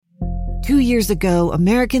2 years ago,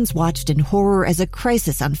 Americans watched in horror as a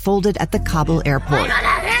crisis unfolded at the Kabul airport.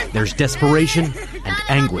 There's desperation and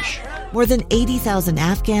anguish. More than 80,000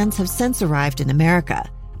 Afghans have since arrived in America,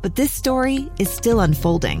 but this story is still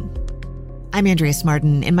unfolding. I'm Andrea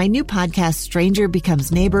Martin. In my new podcast, Stranger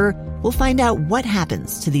Becomes Neighbor, we'll find out what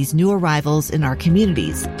happens to these new arrivals in our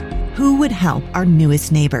communities. Who would help our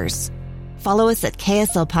newest neighbors? Follow us at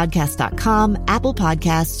kslpodcast.com, Apple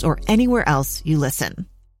Podcasts, or anywhere else you listen.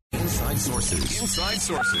 Inside Sources. Inside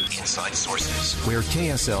Sources. Inside Sources. Where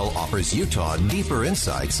KSL offers Utah deeper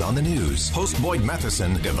insights on the news. Host Boyd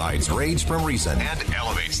Matheson divides rage from reason and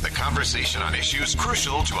elevates the conversation on issues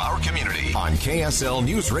crucial to our community. On KSL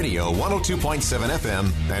News Radio 102.7 FM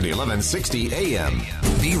and 1160 AM.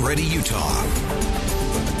 Be Ready, Utah.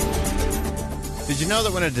 Did you know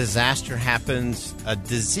that when a disaster happens, a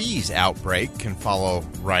disease outbreak can follow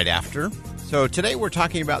right after? So today we're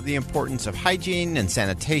talking about the importance of hygiene and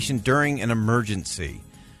sanitation during an emergency.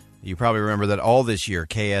 You probably remember that all this year,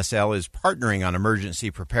 KSL is partnering on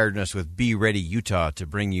emergency preparedness with Be Ready Utah to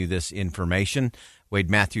bring you this information. Wade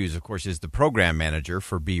Matthews, of course, is the program manager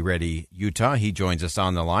for Be Ready Utah. He joins us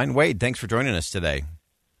on the line. Wade, thanks for joining us today.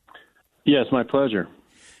 Yes, my pleasure.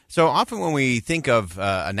 So often when we think of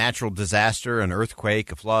a natural disaster, an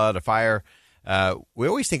earthquake, a flood, a fire, we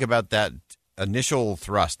always think about that initial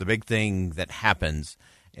thrust, the big thing that happens.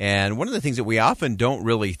 And one of the things that we often don't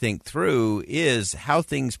really think through is how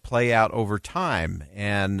things play out over time.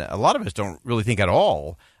 And a lot of us don't really think at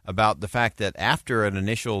all about the fact that after an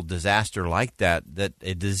initial disaster like that, that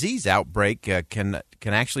a disease outbreak can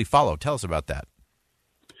actually follow. Tell us about that.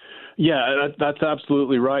 Yeah, that's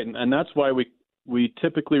absolutely right. And that's why we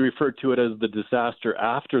typically refer to it as the disaster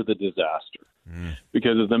after the disaster.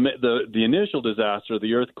 Because of the initial disaster,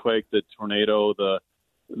 the earthquake, the tornado,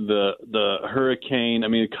 the hurricane, I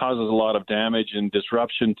mean, it causes a lot of damage and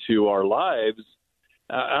disruption to our lives,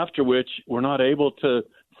 after which we're not able to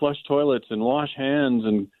flush toilets and wash hands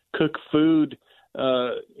and cook food,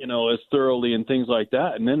 as thoroughly and things like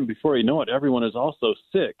that. And then before you know it, everyone is also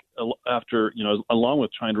sick after, along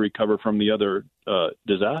with trying to recover from the other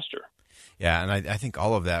disaster. Yeah, and I think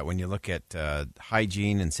all of that, when you look at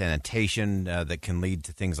hygiene and sanitation, that can lead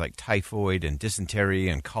to things like typhoid and dysentery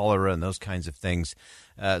and cholera and those kinds of things.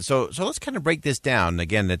 So let's kind of break this down.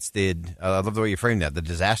 Again, I love the way you framed that, the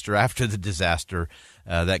disaster after the disaster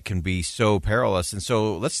that can be so perilous. And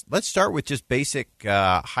so let's start with just basic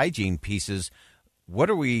hygiene pieces. What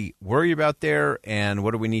are we worried about there, and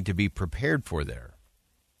what do we need to be prepared for there?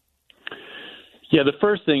 Yeah, the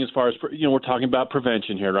first thing, as far as, we're talking about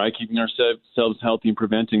prevention here, right? Keeping ourselves healthy and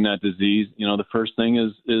preventing that disease. The first thing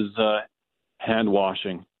is hand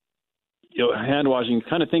washing. Hand washing,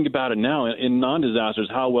 kind of think about it now in non-disasters,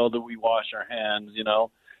 how well do we wash our hands,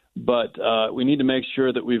 But we need to make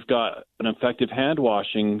sure that we've got an effective hand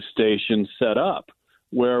washing station set up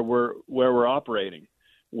where we're operating,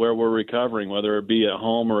 where we're recovering, whether it be at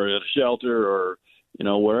home or at a shelter or,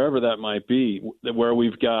 wherever that might be, where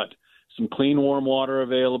we've got some clean, warm water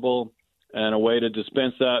available and a way to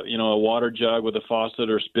dispense that, a water jug with a faucet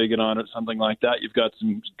or spigot on it, something like that. You've got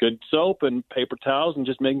some good soap and paper towels, and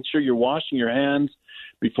just making sure you're washing your hands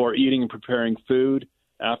before eating and preparing food,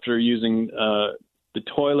 after using the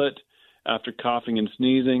toilet, after coughing and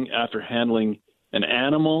sneezing, after handling an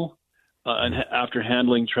animal, and after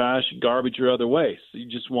handling trash, garbage, or other waste. You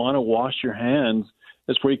just want to wash your hands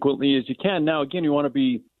as frequently as you can. Now, again, you want to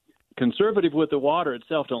be conservative with the water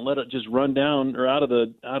itself. Don't let it just run down or out of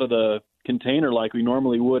the container like we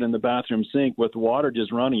normally would in the bathroom sink with the water just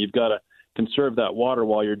running. You've got to conserve that water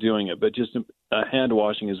while you're doing it. But just hand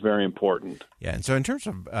washing is very important. Yeah, and so in terms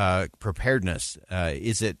of preparedness,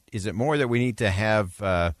 is it more that we need to have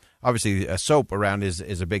obviously a soap around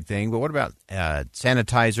is a big thing, but what about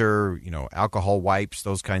sanitizer, alcohol wipes,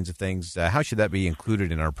 those kinds of things? How should that be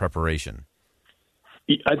included in our preparation?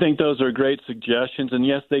 I think those are great suggestions, and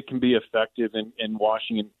yes, they can be effective in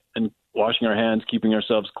washing our hands, keeping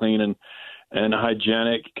ourselves clean and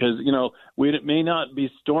hygienic. Because we may not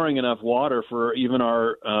be storing enough water for even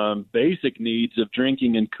our basic needs of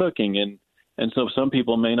drinking and cooking, and so some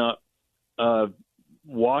people may not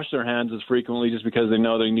wash their hands as frequently just because they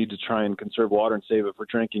know they need to try and conserve water and save it for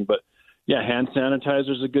drinking. But yeah, hand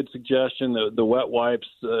sanitizer is a good suggestion. The wet wipes,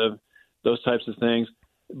 those types of things.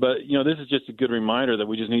 But, this is just a good reminder that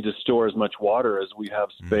we just need to store as much water as we have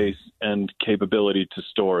space and capability to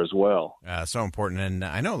store as well. So important. And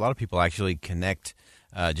I know a lot of people actually connect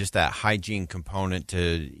just that hygiene component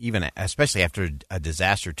to even, especially after a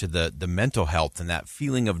disaster, to the mental health and that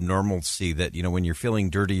feeling of normalcy that, when you're feeling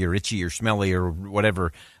dirty or itchy or smelly or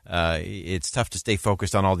whatever, it's tough to stay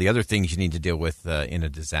focused on all the other things you need to deal with in a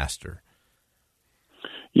disaster.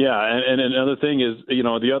 Yeah, and another thing is,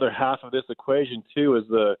 the other half of this equation too is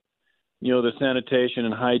the sanitation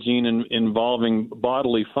and hygiene involving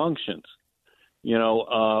bodily functions.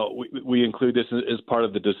 We include this as part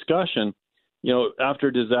of the discussion. After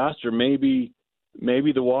a disaster, maybe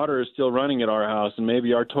the water is still running at our house and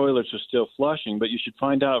maybe our toilets are still flushing, but you should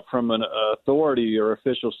find out from an authority or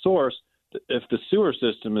official source if the sewer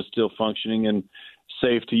system is still functioning and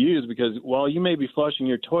safe to use, because while you may be flushing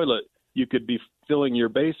your toilet, you could be filling your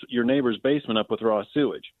neighbor's basement up with raw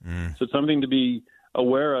sewage. So it's something to be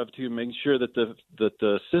aware of to make sure that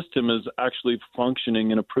the system is actually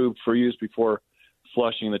functioning and approved for use before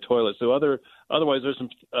flushing the toilet. So otherwise, there's some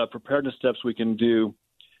preparedness steps we can do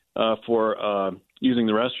for using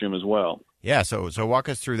the restroom as well. Yeah, so walk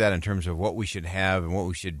us through that in terms of what we should have and what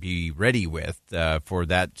we should be ready with for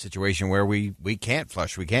that situation where we can't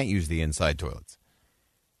flush, we can't use the inside toilets.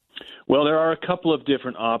 Well, there are a couple of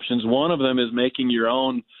different options. One of them is making your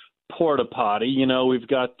own porta potty. We've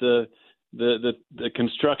got the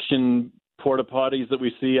construction porta potties that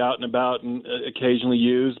we see out and about and occasionally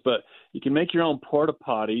use, but you can make your own porta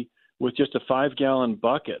potty with just a 5-gallon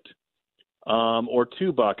bucket. Or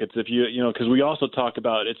 2 buckets because we also talk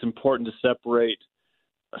about it's important to separate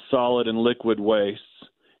solid and liquid wastes.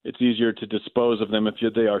 It's easier to dispose of them if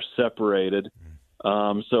they are separated.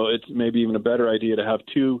 So it's maybe even a better idea to have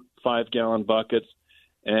 2 5-gallon buckets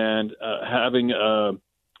and having a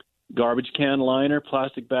garbage can liner,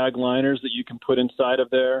 plastic bag liners that you can put inside of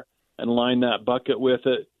there and line that bucket with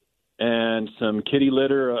it, and some kitty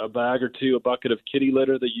litter, a bag or two, a bucket of kitty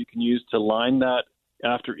litter that you can use to line that.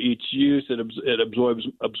 After each use, it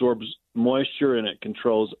absorbs moisture and it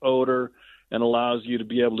controls odor and allows you to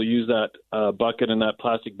be able to use that bucket and that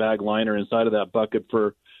plastic bag liner inside of that bucket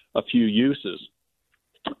for a few uses.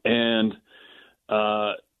 And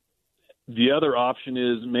the other option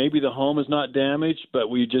is maybe the home is not damaged, but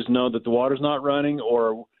we just know that the water's not running,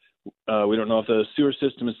 or we don't know if the sewer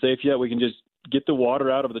system is safe yet. We can just get the water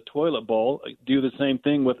out of the toilet bowl, do the same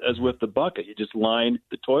thing as with the bucket. You just line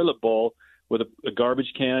the toilet bowl with a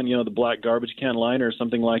garbage can, the black garbage can liner or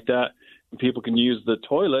something like that. And people can use the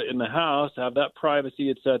toilet in the house, have that privacy,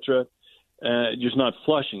 etc. Just not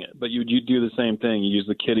flushing it. But you do the same thing. You use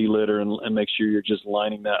the kitty litter and make sure you're just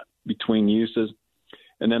lining that between uses.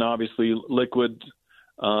 And then obviously liquid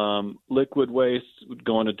waste would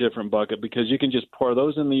go in a different bucket, because you can just pour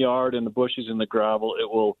those in the yard, in the bushes, in the gravel. It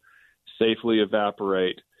will safely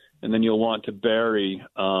evaporate. And then you'll want to bury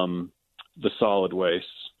the solid waste.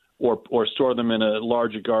 Or store them in a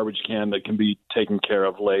larger garbage can that can be taken care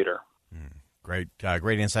of later. Great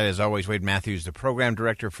insight as always. Wade Matthews, the program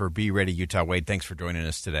director for Be Ready Utah. Wade, thanks for joining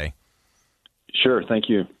us today. Sure, thank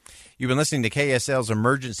you. You've been listening to KSL's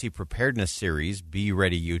Emergency Preparedness Series, Be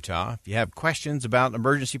Ready Utah. If you have questions about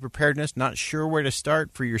emergency preparedness, not sure where to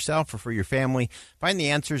start for yourself or for your family, find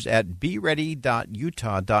the answers at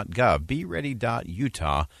beready.utah.gov,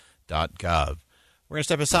 beready.utah.gov. We're going to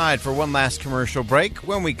step aside for one last commercial break.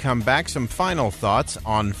 When we come back, some final thoughts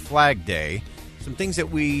on Flag Day, some things that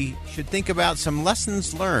we should think about, some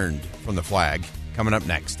lessons learned from the flag. Coming up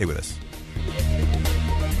next. Stay with us.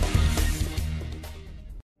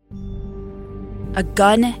 A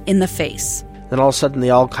gun in the face. Then all of a sudden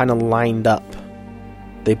they all kind of lined up.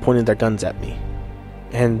 They pointed their guns at me.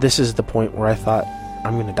 And this is the point where I thought,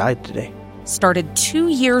 I'm going to die today. Started 2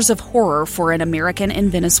 years of horror for an American in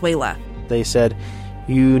Venezuela. They said,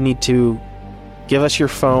 you need to give us your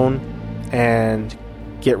phone and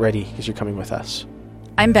get ready because you're coming with us.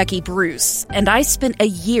 I'm Becky Bruce, and I spent a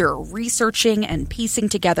year researching and piecing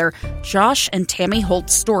together Josh and Tammy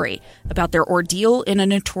Holt's story about their ordeal in a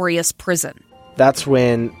notorious prison. That's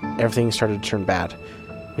when everything started to turn bad.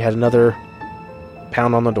 We had another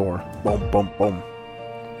pound on the door. Boom, boom, boom.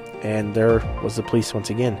 And there was the police once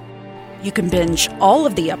again. You can binge all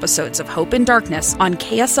of the episodes of Hope in Darkness on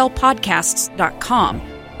KSLpodcasts.com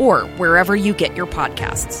or wherever you get your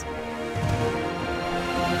podcasts.